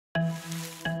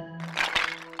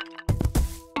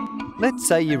Let's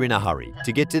say you're in a hurry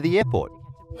to get to the airport,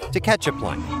 to catch a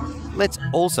plane. Let's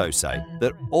also say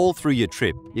that all through your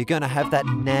trip, you're going to have that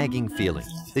nagging feeling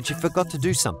that you forgot to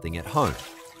do something at home.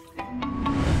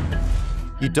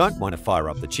 You don't want to fire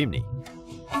up the chimney,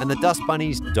 and the dust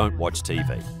bunnies don't watch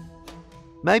TV.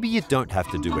 Maybe you don't have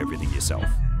to do everything yourself,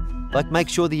 like make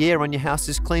sure the air on your house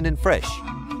is clean and fresh,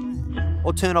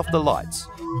 or turn off the lights,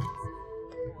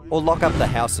 or lock up the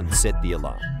house and set the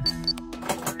alarm.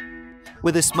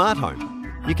 With a smart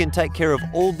home, you can take care of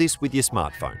all this with your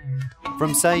smartphone,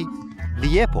 from, say,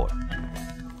 the airport.